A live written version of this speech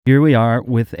Here we are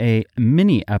with a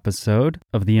mini episode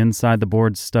of the Inside the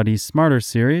Board Study Smarter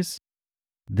series.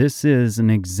 This is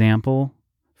an example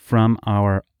from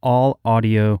our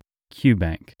all-audio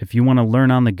QBank. If you want to learn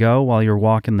on the go while you're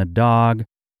walking the dog,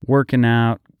 working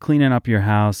out, cleaning up your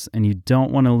house, and you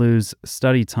don't want to lose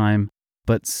study time,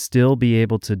 but still be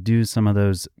able to do some of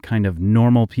those kind of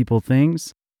normal people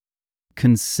things,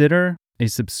 consider a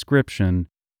subscription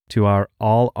to our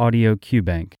all-audio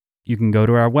QBank. You can go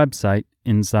to our website,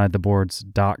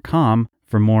 insidetheboards.com,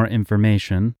 for more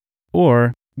information,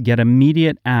 or get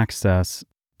immediate access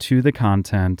to the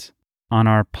content on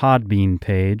our Podbean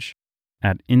page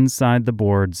at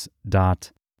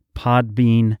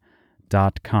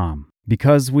insidetheboards.podbean.com.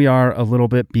 Because we are a little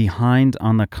bit behind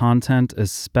on the content,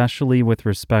 especially with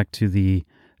respect to the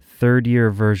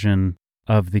third-year version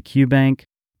of the QBank,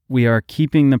 we are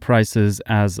keeping the prices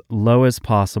as low as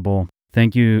possible.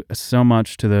 Thank you so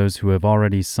much to those who have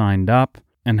already signed up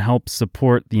and helped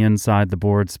support the Inside the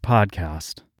Boards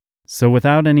podcast. So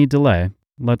without any delay,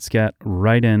 let's get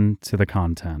right into the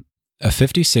content. A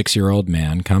 56-year-old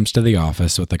man comes to the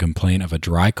office with a complaint of a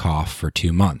dry cough for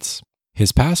 2 months.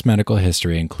 His past medical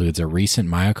history includes a recent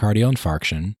myocardial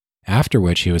infarction, after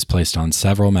which he was placed on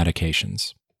several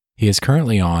medications. He is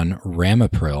currently on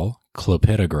Ramipril,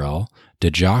 clopidogrel,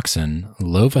 digoxin,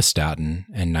 lovastatin,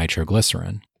 and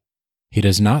nitroglycerin. He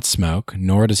does not smoke,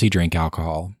 nor does he drink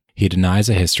alcohol. He denies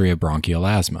a history of bronchial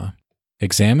asthma.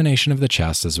 Examination of the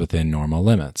chest is within normal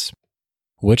limits.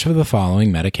 Which of the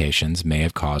following medications may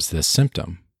have caused this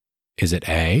symptom? Is it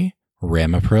A,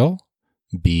 Ramipril,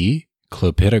 B,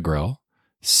 clopidogrel,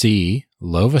 C,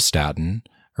 lovastatin,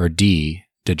 or D,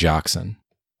 digoxin?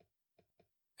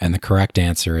 And the correct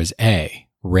answer is A,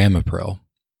 Ramipril.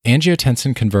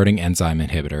 Angiotensin-converting enzyme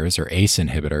inhibitors, or ACE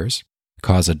inhibitors,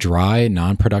 cause a dry,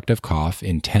 non-productive cough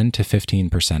in 10 to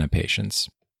 15% of patients.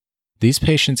 These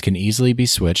patients can easily be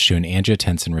switched to an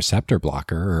angiotensin receptor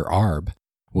blocker, or ARB,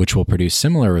 which will produce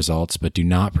similar results but do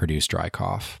not produce dry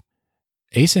cough.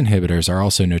 ACE inhibitors are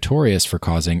also notorious for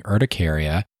causing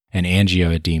urticaria and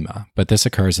angioedema, but this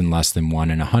occurs in less than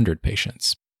 1 in 100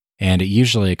 patients, and it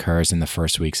usually occurs in the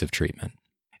first weeks of treatment.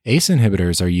 ACE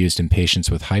inhibitors are used in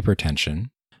patients with hypertension,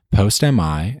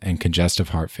 post-MI, and congestive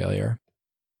heart failure.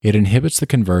 It inhibits the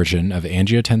conversion of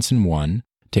angiotensin 1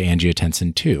 to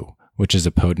angiotensin 2, which is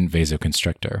a potent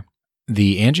vasoconstrictor.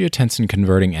 The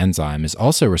angiotensin-converting enzyme is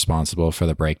also responsible for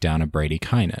the breakdown of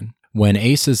bradykinin. When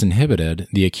ACE is inhibited,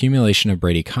 the accumulation of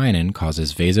bradykinin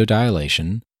causes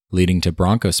vasodilation, leading to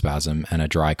bronchospasm and a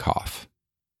dry cough.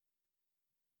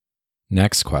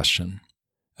 Next question.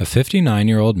 A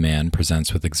 59-year-old man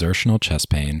presents with exertional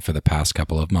chest pain for the past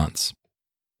couple of months.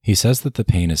 He says that the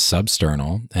pain is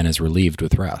substernal and is relieved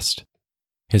with rest.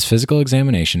 His physical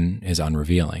examination is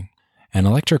unrevealing. An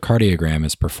electrocardiogram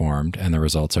is performed and the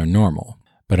results are normal,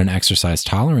 but an exercise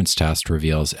tolerance test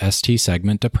reveals ST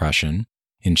segment depression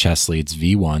in chest leads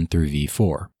V1 through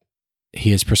V4.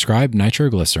 He is prescribed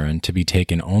nitroglycerin to be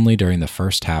taken only during the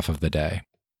first half of the day.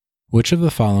 Which of the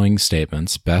following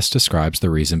statements best describes the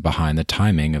reason behind the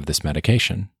timing of this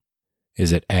medication?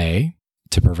 Is it A,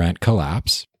 to prevent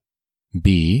collapse,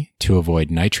 B, to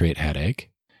avoid nitrate headache,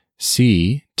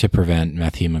 C, to prevent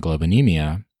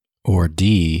methemoglobinemia, or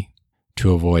D,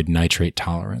 to avoid nitrate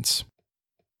tolerance?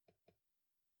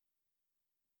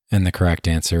 And the correct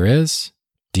answer is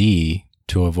D,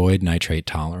 to avoid nitrate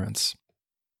tolerance.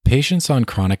 Patients on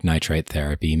chronic nitrate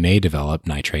therapy may develop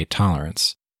nitrate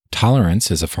tolerance.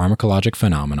 Tolerance is a pharmacologic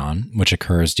phenomenon which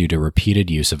occurs due to repeated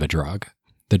use of a drug.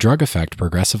 The drug effect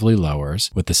progressively lowers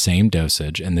with the same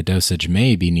dosage, and the dosage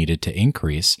may be needed to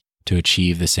increase to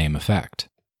achieve the same effect.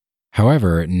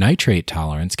 However, nitrate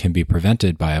tolerance can be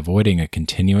prevented by avoiding a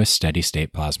continuous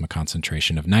steady-state plasma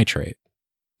concentration of nitrate.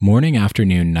 Morning,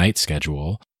 afternoon, night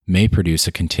schedule may produce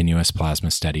a continuous plasma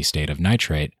steady state of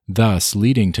nitrate, thus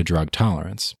leading to drug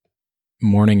tolerance.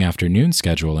 Morning-afternoon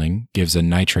scheduling gives a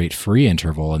nitrate-free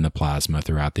interval in the plasma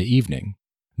throughout the evening,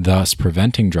 thus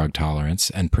preventing drug tolerance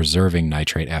and preserving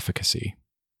nitrate efficacy.